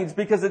coins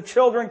because the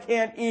children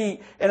can't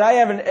eat and I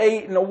haven't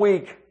ate in a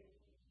week."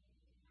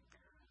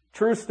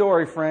 True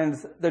story,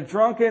 friends. The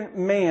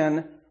drunken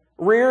man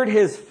reared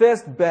his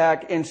fist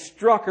back and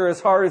struck her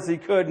as hard as he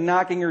could,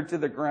 knocking her to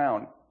the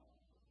ground.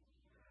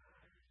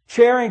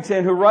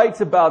 Charrington, who writes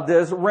about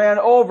this, ran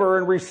over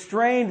and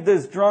restrained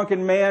this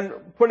drunken man,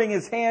 putting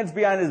his hands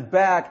behind his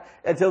back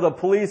until the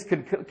police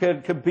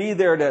could be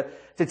there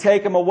to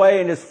take him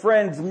away, and his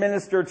friends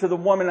ministered to the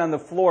woman on the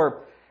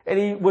floor. And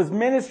he was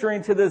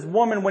ministering to this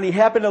woman when he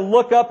happened to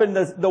look up in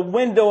the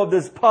window of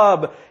this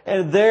pub,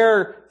 and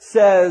there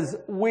says,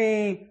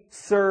 "We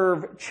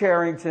serve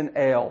Charrington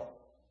Ale."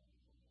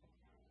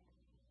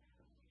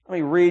 Let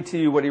me read to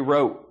you what he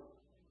wrote.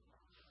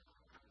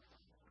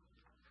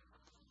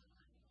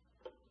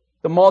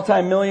 The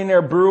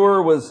multimillionaire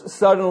brewer was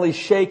suddenly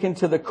shaken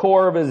to the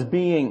core of his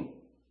being.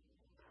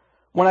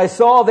 "When I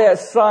saw that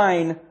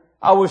sign,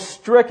 I was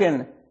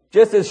stricken,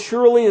 just as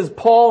surely as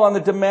Paul on the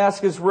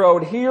Damascus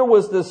road. Here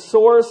was the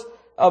source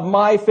of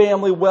my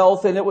family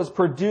wealth, and it was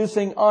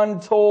producing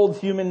untold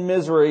human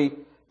misery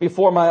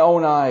before my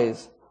own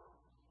eyes.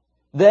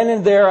 Then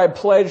and there I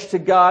pledged to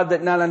God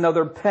that not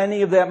another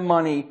penny of that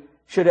money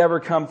should ever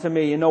come to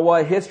me." You know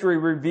what? History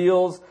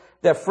reveals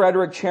that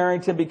Frederick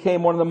Charrington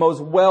became one of the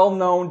most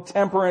well-known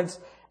temperance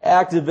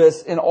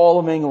activists in all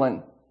of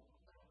England.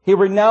 He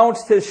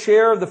renounced his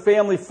share of the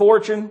family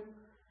fortune,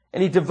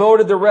 and he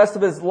devoted the rest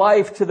of his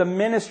life to the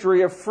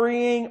ministry of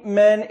freeing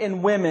men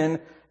and women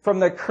from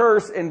the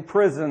curse and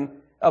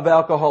prison of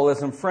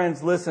alcoholism.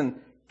 Friends, listen,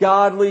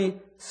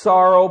 godly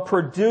sorrow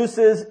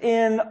produces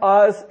in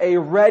us a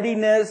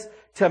readiness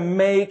to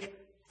make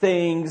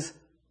things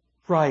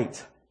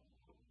right.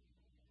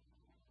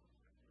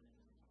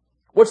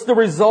 What's the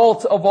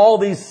result of all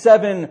these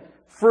 7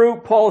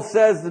 fruit? Paul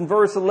says in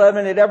verse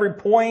 11, "At every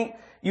point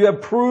you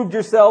have proved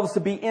yourselves to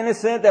be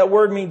innocent." That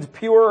word means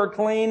pure or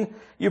clean.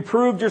 You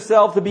proved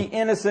yourself to be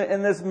innocent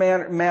in this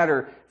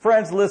matter.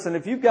 Friends, listen,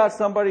 if you've got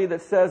somebody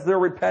that says they're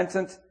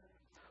repentant,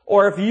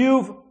 or if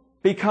you've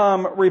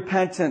become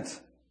repentant,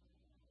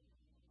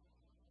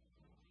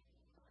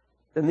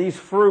 then these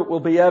fruit will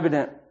be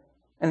evident.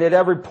 And at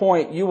every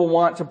point you will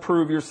want to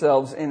prove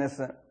yourselves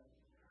innocent.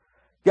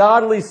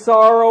 Godly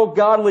sorrow,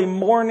 godly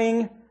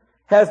mourning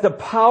has the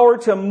power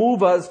to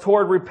move us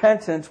toward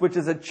repentance, which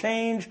is a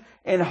change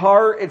in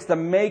heart. It's the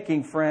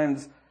making,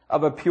 friends,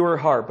 of a pure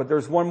heart. But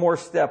there's one more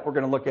step we're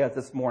going to look at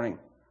this morning.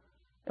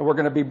 And we're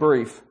going to be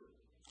brief.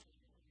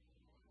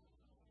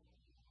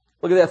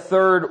 Look at that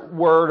third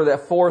word, or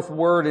that fourth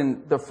word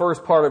in the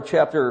first part of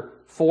chapter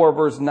 4,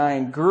 verse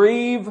 9.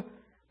 Grieve,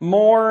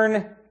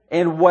 mourn,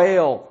 and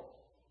wail.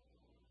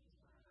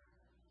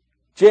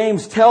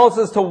 James tells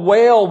us to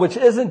wail, which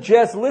isn't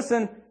just,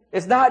 listen,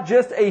 it's not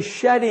just a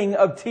shedding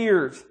of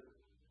tears.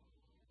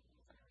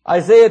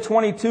 Isaiah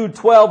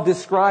 22:12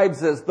 describes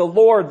this. The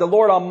Lord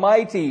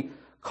Almighty,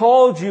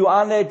 called you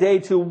on that day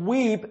to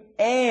weep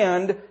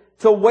and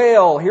to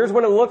wail. Here's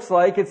what it looks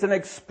like. It's an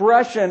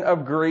expression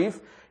of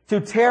grief, to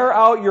tear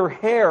out your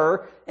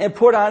hair and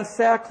put on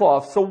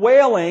sackcloth. So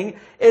wailing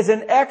is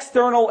an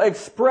external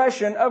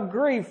expression of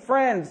grief.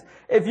 Friends,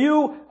 if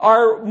you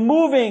are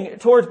moving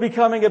towards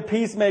becoming a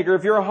peacemaker,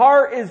 if your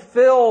heart is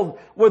filled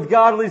with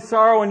godly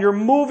sorrow and you're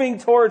moving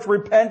towards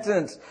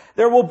repentance,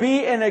 there will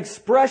be an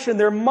expression,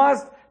 there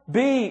must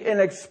be an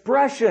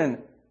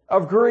expression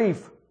of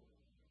grief.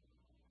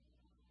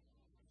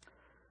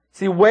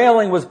 See,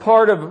 wailing was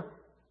part of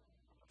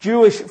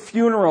Jewish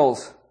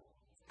funerals,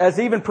 as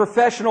even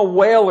professional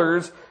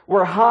wailers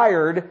were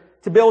hired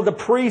to be able to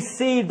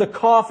precede the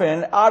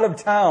coffin out of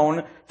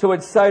town to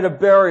its site of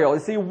burial. You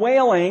see,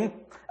 wailing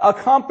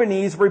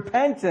accompanies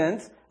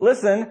repentance,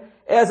 listen,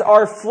 as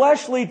our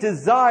fleshly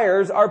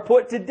desires are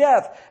put to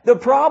death. The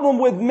problem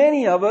with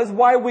many of us,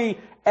 why we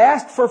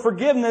ask for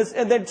forgiveness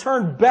and then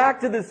turn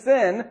back to the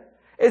sin,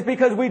 is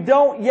because we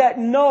don't yet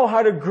know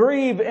how to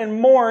grieve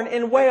and mourn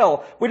and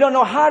wail. We don't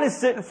know how to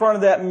sit in front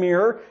of that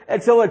mirror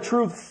until the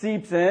truth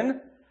seeps in.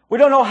 We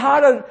don't know how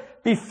to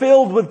be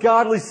filled with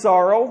godly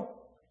sorrow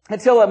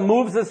until it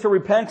moves us to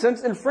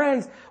repentance. And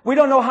friends, we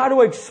don't know how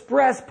to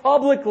express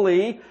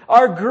publicly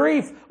our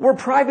grief. We're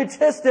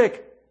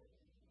privatistic.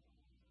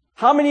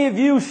 How many of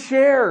you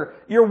share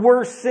your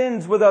worst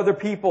sins with other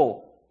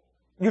people?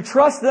 You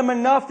trust them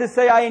enough to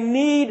say, I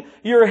need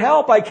your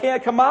help. I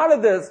can't come out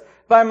of this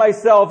by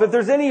myself. If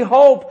there's any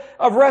hope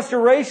of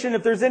restoration,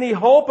 if there's any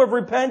hope of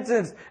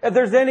repentance, if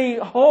there's any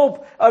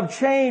hope of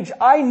change,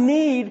 I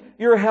need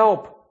your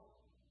help.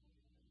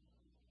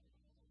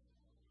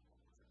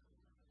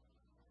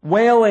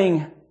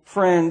 Wailing,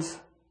 friends,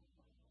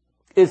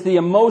 is the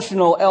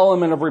emotional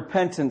element of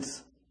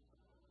repentance.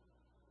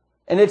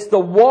 And it's the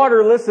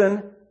water,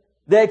 listen,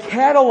 that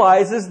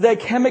catalyzes, that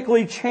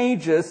chemically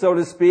changes, so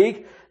to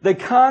speak, the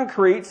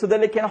concrete so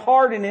that it can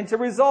harden into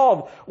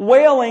resolve.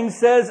 Wailing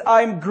says,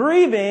 I'm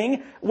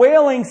grieving.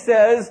 Wailing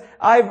says,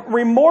 I'm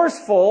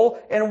remorseful.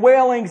 And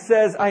wailing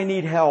says, I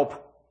need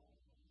help.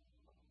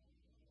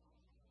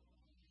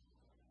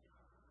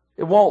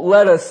 It won't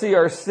let us see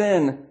our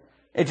sin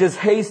and just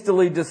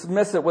hastily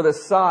dismiss it with a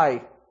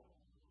sigh.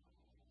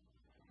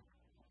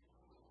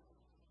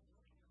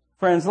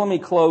 Friends, let me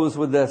close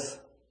with this.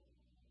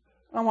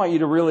 I want you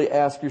to really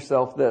ask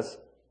yourself this.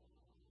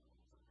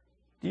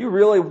 Do you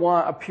really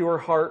want a pure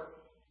heart?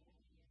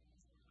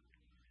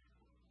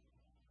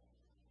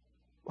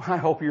 I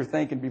hope you're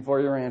thinking before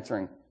you're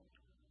answering.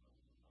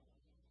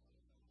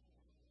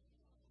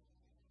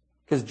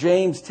 Because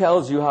James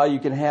tells you how you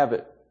can have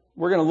it.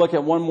 We're going to look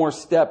at one more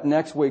step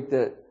next week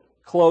that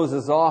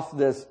closes off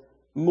this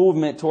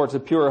movement towards a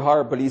pure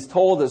heart, but he's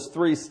told us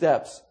 3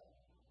 steps.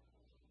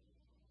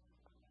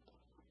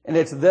 And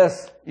it's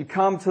this. You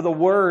come to the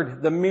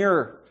Word, the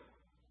mirror,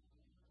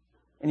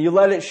 and you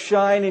let it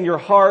shine in your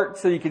heart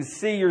so you can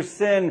see your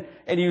sin,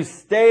 and you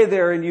stay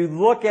there and you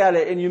look at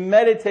it and you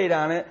meditate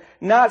on it,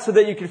 not so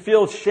that you can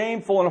feel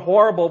shameful and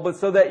horrible, but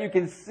so that you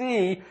can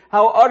see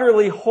how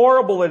utterly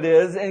horrible it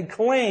is and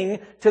cling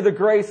to the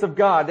grace of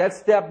God. That's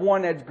step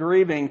 1, that's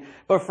grieving.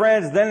 But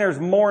friends, then there's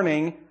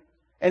mourning.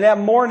 And that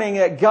mourning,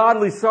 that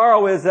godly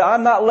sorrow is that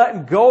I'm not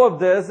letting go of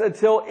this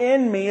until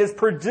in me is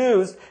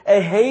produced a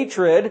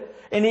hatred,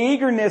 an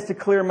eagerness to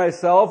clear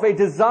myself, a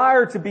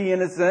desire to be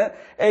innocent,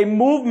 a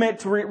movement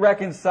to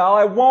reconcile.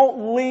 I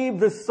won't leave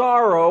the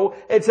sorrow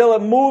until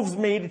it moves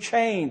me to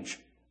change.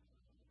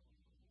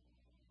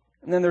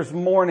 And then there's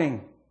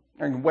mourning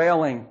and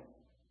wailing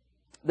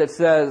that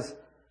says,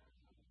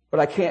 but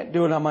I can't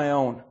do it on my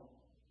own.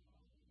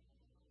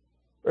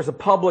 There's a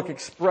public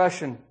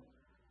expression.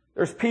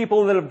 There's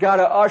people that have got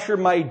to usher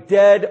my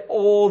dead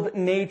old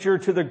nature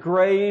to the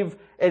grave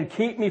and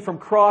keep me from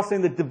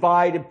crossing the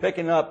divide and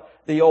picking up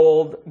the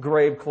old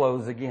grave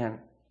clothes again.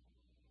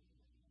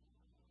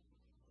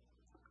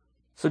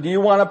 So do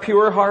you want a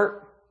pure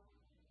heart?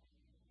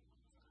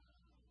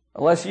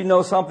 Unless you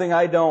know something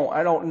I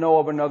don't know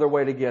of another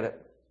way to get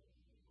it.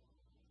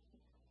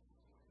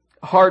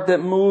 A heart that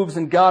moves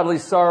in godly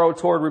sorrow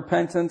toward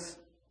repentance.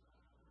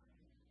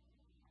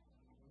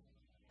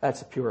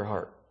 That's a pure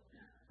heart.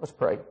 Let's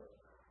pray.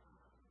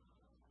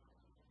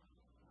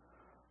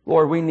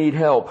 Lord, we need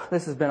help.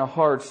 This has been a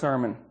hard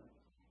sermon.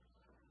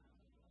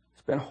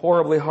 It's been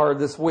horribly hard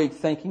this week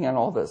thinking on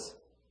all this.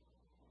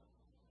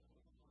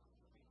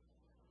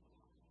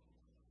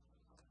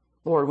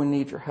 Lord, we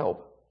need your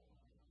help.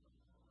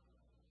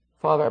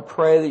 Father, I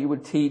pray that you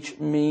would teach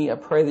me, I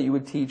pray that you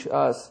would teach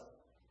us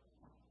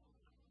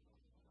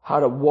how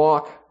to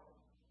walk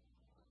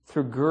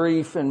through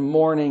grief and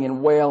mourning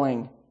and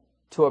wailing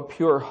to a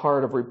pure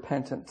heart of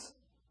repentance.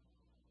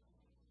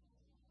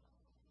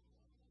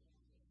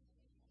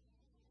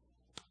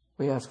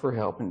 We ask for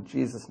help in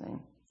Jesus'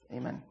 name.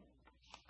 Amen.